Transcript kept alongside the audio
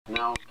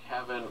No,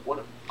 Kevin.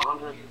 What?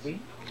 Andre? Me?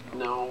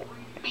 No.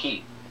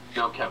 Pete.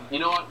 No, Kevin. You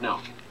know what? No.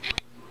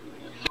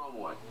 Throw them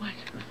away. What?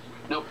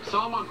 No,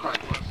 sell them on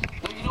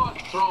Craigslist. No, you know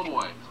what? Throw them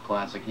away.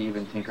 Classic. He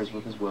even tinkers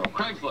with his will.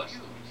 Craigslist.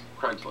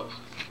 Craigslist.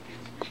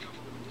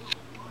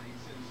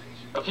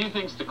 A few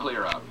things to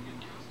clear up.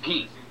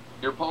 Pete,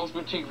 your Paul's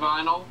Boutique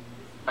vinyl,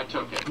 I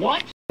took it.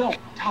 What? No,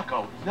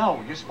 Taco,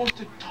 no. You're supposed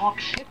to talk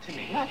shit to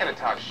me. I'm not gonna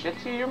talk shit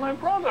to you. You're my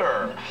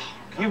brother.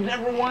 You've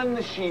never won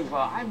the Shiva.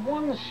 I've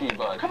won the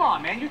Shiva. Come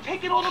on, man. You're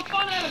taking all the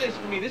fun out of this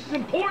for me. This is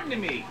important to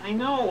me. I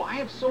know. I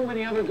have so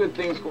many other good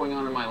things going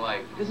on in my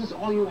life. This is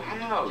all you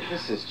have.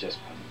 This is just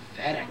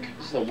pathetic.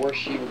 This is the worst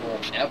Shiva bowl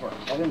ever.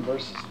 Kevin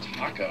versus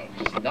Taco.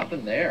 There's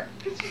nothing there.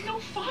 This is no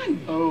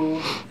fun. Oh,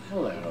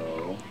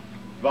 hello.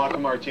 Vodka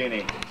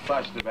martini,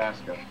 slash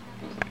Tabasco.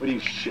 What are you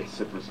shit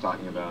sippers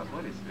talking about?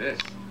 What is this?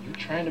 You're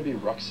trying to be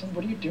Ruxin?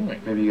 What are you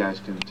doing? Maybe you guys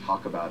can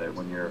talk about it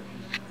when you're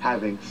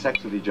having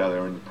sex with each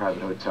other in the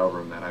private hotel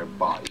room that I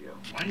bought you.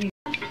 Why do you...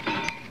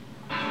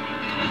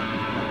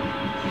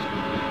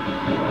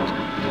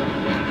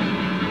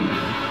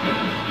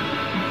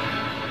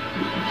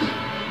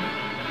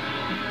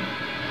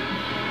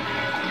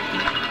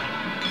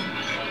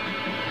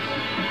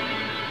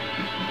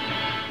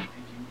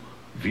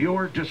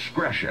 Viewer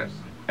discretion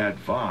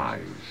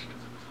advised.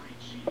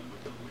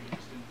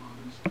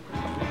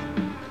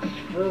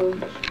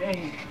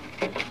 Okay.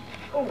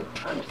 Oh,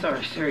 I'm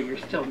sorry, sir. You're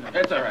still not.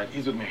 That's all right.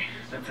 He's with me.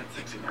 That's that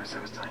sexy nurse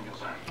I was telling you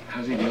about.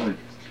 How's he doing?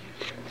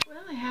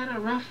 Well, I had a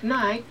rough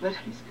night, but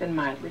he's been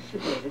mildly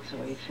sedated, so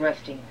he's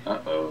resting.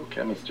 Uh-oh,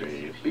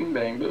 chemistry. Bing,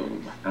 bang,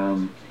 boom.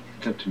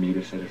 It's up to me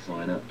to set his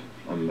lineup.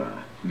 I'm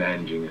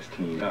managing this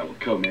team. We're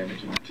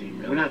co-managing the team,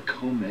 really. We're not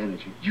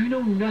co-managing. You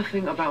know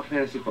nothing about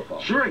fantasy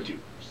football. Sure I do.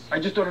 I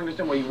just don't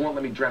understand why you won't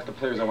let me draft the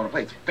players I want to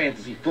play. It's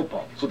fantasy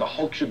football, so the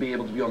Hulk should be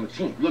able to be on the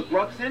team. Look,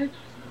 Ruxin,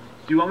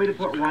 do you want me to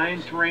put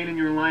Ryan Terrain in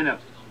your lineup?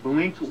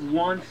 Blink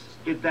once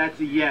if that's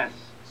a yes.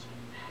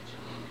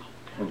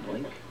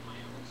 Blink?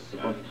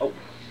 Oh.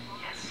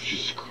 Yes. You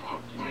screw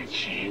up my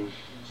team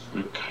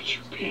and cut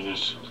your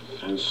penis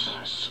thin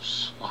slice of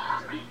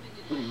salami.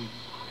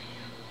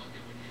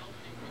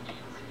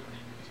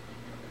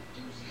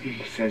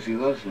 He says he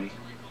loves me.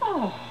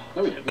 Oh.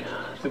 No, he didn't.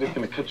 He said he's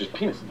going to cut your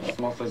penis into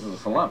small slices of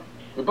salami.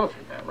 We both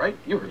heard that, right?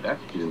 You heard that.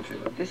 He didn't say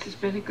that. This has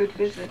been a good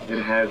visit.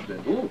 It has been.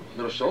 Ooh,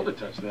 little shoulder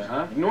touch there,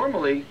 huh?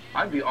 Normally,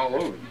 I'd be all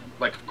over you,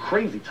 like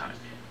crazy time.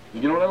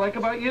 You know what I like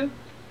about you?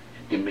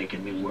 You're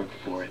making me work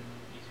for it.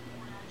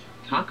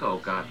 Taco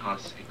got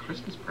us a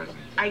Christmas present.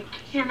 I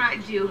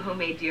cannot do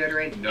homemade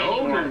deodorant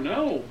anymore.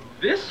 No.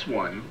 This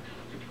one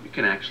you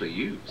can actually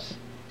use.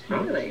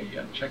 Really?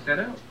 Yeah, check that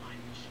out.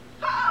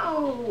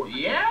 Oh!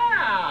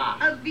 Yeah!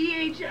 A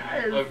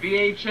VHS. A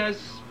VHS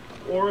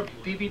or a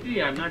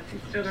DVD. I'm not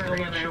Still don't not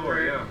remember.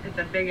 sure, yeah. It's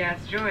a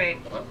big-ass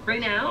joint. Well, Right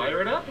now?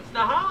 Fire it up. It's the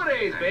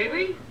holidays,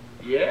 baby.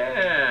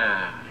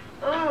 Yeah.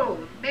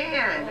 Oh,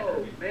 man.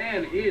 Oh,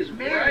 man is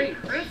Merry right.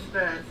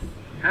 Christmas.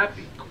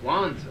 Happy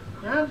Kwanzaa.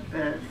 Love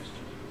this.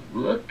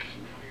 Look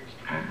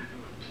at...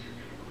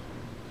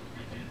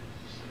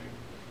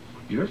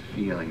 You're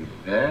feeling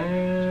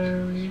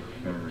very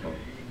fertile.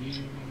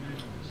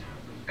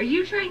 Are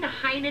you trying to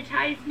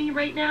hypnotize me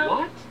right now?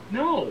 What?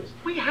 No.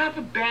 We have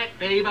a bet,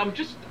 babe.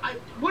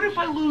 What if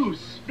I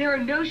lose? There are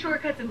no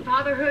shortcuts in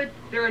fatherhood.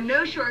 There are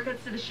no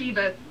shortcuts to the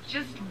Shiva.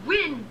 Just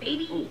win,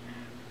 baby. Ooh.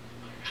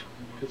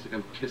 Feels like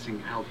I'm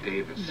kissing Al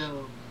Davis.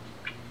 No.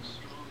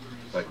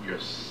 But you're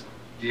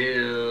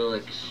still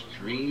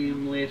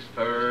extremely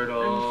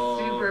fertile.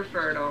 I'm super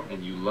fertile.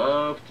 And you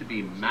love to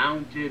be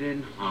mounted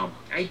and humped.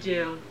 I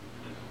do.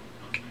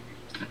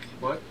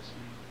 What?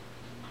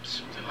 I'm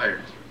so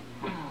tired.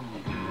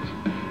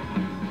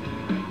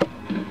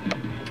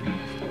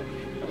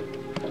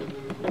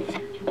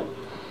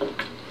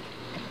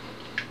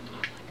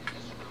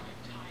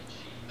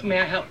 May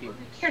I help you?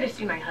 Here to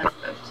see my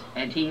husband.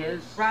 And he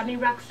is? Rodney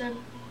Ruxin.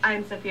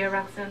 I'm Sophia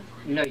Ruxin.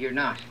 No, you're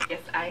not.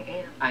 Yes, I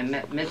am. I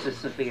met Mrs.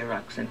 Sophia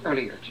Ruxin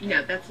earlier today.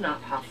 No, that's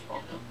not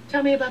possible.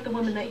 Tell me about the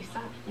woman that you saw.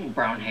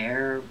 Brown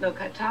hair.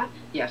 Low-cut top,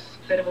 Yes.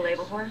 bit of a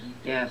label whore,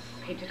 Yes.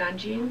 painted on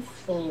jeans,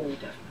 Oh,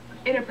 definitely.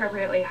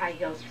 inappropriately high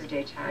heels for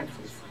daytime.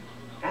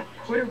 That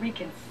Puerto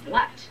Rican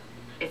slut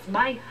is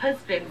my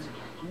husband's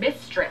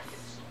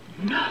mistress.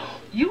 No.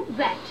 You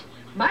let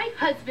my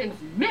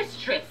husband's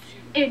mistress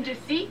in to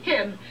see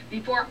him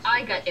before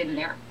I got in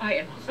there. I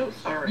am so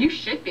sorry. You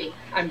should be.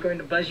 I'm going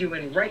to buzz you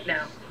in right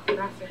now.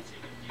 Gracias.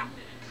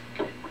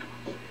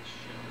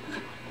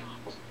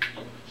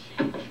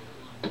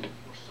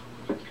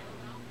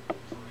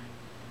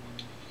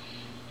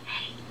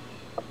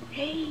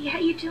 Hey, how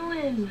you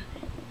doing?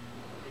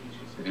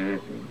 What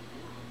happened?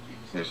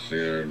 I say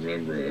I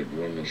remember I'd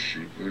won the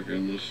Shiva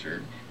again this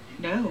year.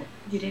 No,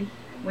 you didn't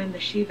win the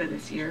Shiva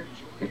this year.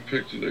 What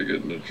pick did I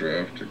get in the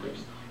draft again?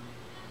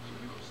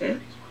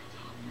 Fifth?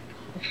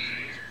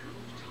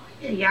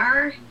 Here you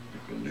are.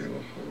 I've been here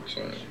the whole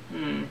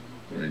time.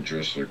 I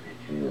dressed like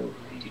a whore.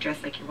 You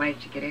dress like your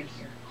wife to get in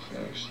here.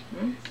 Fast.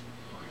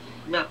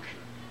 Look,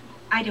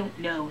 I don't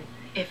know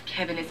if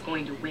Kevin is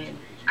going to win.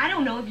 I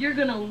don't know if you're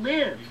gonna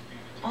live.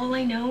 All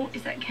I know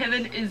is that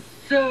Kevin is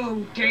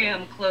so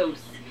damn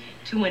close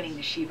to winning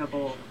the Shiva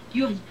Bowl.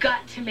 You have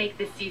got to make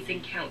this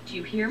season count. Do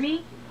you hear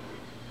me?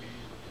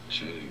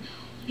 Jenny.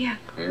 Yeah.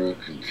 I will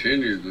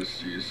continue this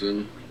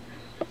season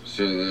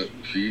so that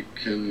Pete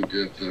can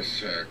get the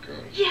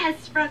Sacco.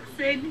 Yes,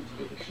 Ruxin.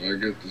 But if I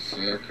get the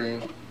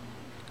Sacco,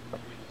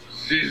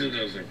 season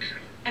doesn't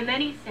count. And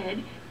then he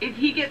said, if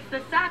he gets the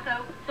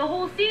Sacco, the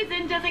whole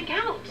season doesn't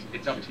count.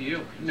 It's up to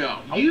you. No.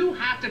 You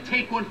have to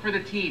take one for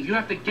the team. You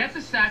have to get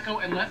the Sacco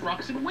and let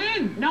Ruxin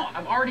win. No,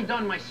 I've already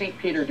done my St.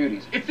 Peter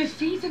duties. If the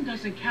season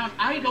doesn't count,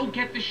 I go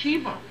get the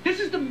Shiva.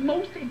 This is the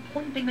most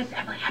important thing that's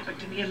ever happened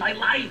to me in my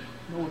life.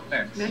 No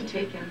offense. None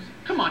taken.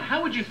 Come on,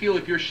 how would you feel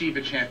if your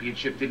Shiva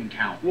championship didn't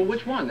count? Well,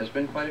 which one? There's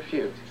been quite a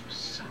few.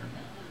 Son of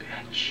a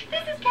bitch.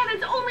 This is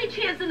Kevin's only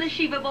chance in the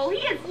Shiva Bowl.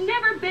 He has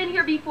never been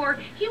here before.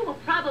 He will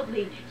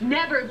probably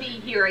never be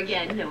here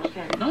again. No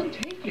offense. None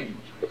taken.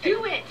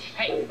 Do it!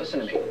 Hey, listen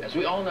to me. As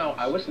we all know,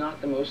 I was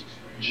not the most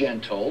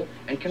gentle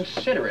and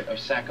considerate of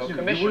Sacco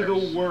commissioners. You were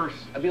the worst.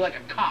 I'd be like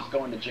a cop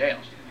going to jail.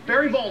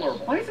 Very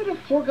vulnerable. Why is it a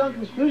foregone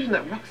conclusion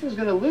that Ruxin's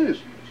gonna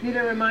lose? Need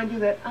to remind you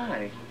that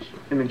I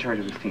am in charge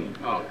of this team.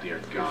 Oh,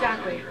 dear God.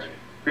 Exactly.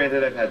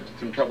 Granted, I've had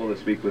some trouble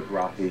this week with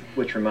Rafi,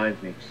 which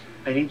reminds me,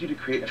 I need you to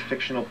create a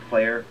fictional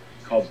player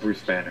called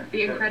Bruce Banner.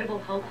 The Incredible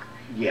Hulk.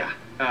 Yeah.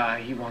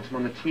 He wants him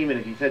on the team, and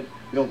if he said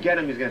you don't get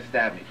him, he's gonna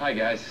stab me. Hi,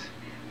 guys.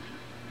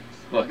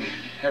 Look,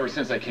 ever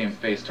since I came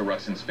face to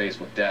Ruxin's face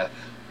with death,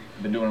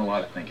 I've been doing a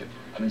lot of thinking.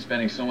 I've been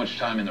spending so much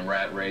time in the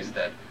rat race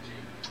that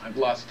I've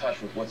lost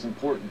touch with what's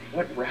important.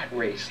 What rat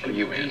race are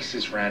you in?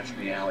 Aces rats in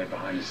the alley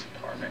behind his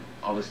apartment.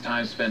 All this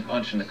time spent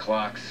punching the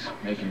clocks,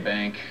 making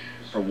bank.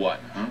 For what,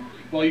 huh?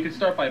 Well, you could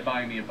start by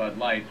buying me a Bud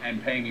Light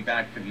and paying me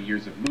back for the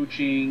years of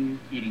mooching,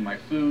 eating my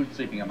food,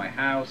 sleeping at my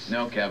house.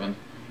 No, Kevin.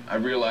 I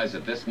realize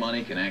that this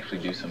money can actually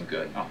do some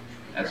good. Oh,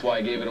 that's why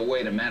I gave it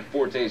away to Matt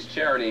Forte's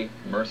charity,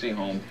 Mercy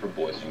Home for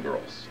Boys and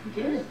Girls.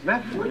 You did.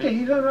 Matt Forte,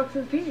 he's on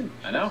Ruxin's team.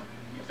 I know.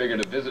 I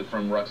figured a visit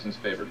from Ruxin's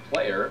favorite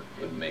player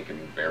would make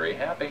him very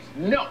happy.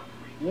 No.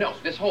 No,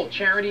 this whole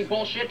charity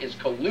bullshit is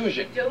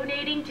collusion.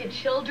 Donating to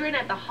children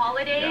at the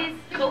holidays?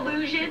 Yeah.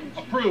 Collusion?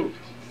 Approved.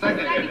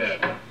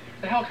 Seconded.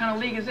 The hell kind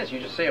of league is this? You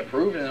just say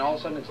approved and then all of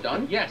a sudden it's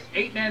done? Yes,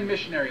 8-man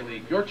missionary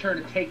league. Your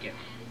turn to take it.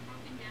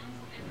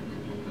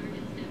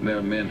 There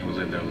are men who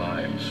live their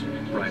lives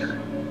brighter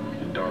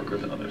and darker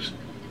than others.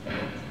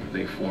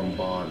 They form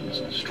bonds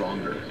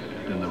stronger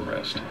than the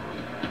rest.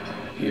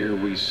 Here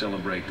we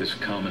celebrate this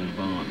common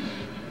bond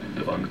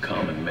of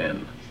uncommon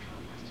men.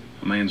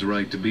 A man's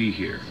right to be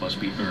here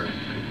must be earned.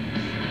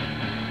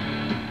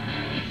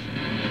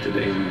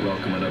 Today we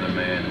welcome another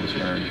man who's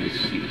earned his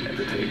seat at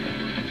the table.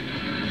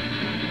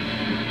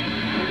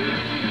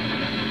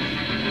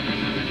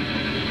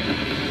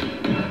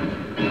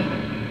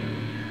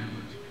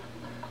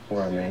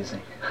 We're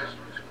amazing.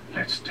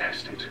 Let's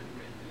test it.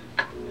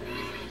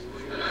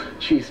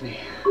 Cheese me.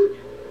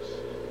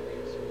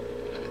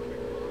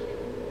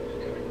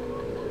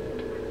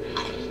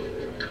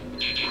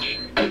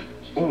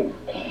 Oh.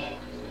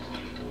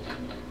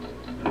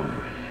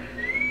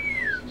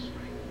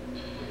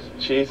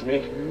 Cheese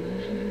me.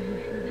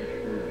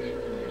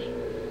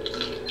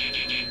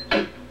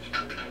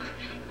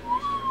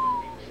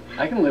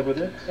 I can live with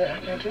it. Yeah,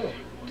 I can too.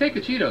 Take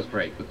a Cheetos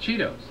break with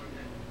Cheetos.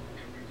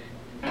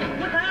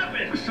 What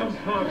happened? Some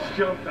punks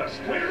jumped us.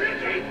 Where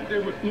is he? They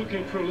were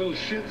looking for a little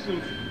shih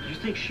tzu. You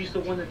think she's the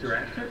one that they're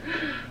after?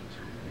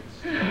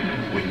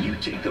 When you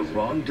take the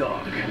wrong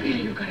dog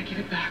You gotta give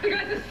it back. The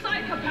guy's a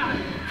psychopath.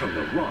 from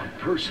the wrong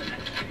person,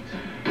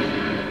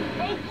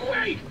 Oh,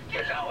 wait!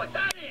 You know what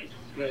that is!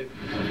 right.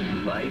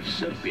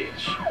 Life's a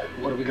bitch.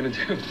 What are we gonna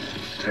do?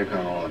 Take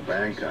on all the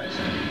bad guys.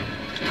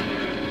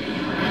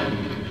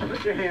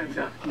 Put your hands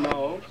up.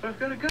 No, I've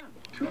got a gun.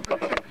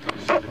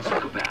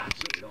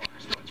 Psychopaths.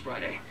 Starts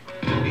Friday.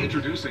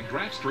 Introducing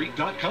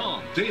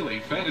DraftStreet.com. Daily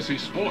fantasy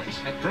sports.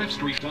 At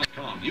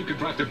DraftStreet.com, you can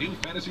draft a new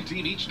fantasy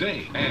team each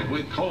day and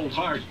win cold,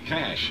 hard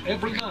cash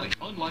every night.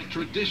 Unlike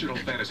traditional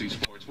fantasy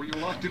sports where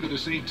you're locked into the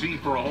same team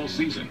for a whole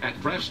season, at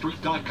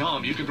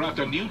DraftStreet.com, you can draft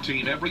a new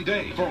team every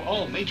day for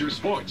all major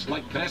sports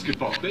like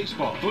basketball,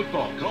 baseball,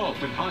 football,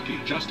 golf, and hockey.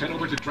 Just head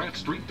over to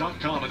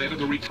DraftStreet.com and enter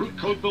the recruit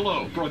code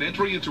below for an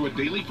entry into a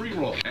daily free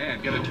roll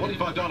and get a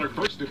 $25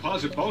 first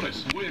deposit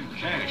bonus. Win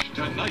cash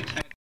tonight at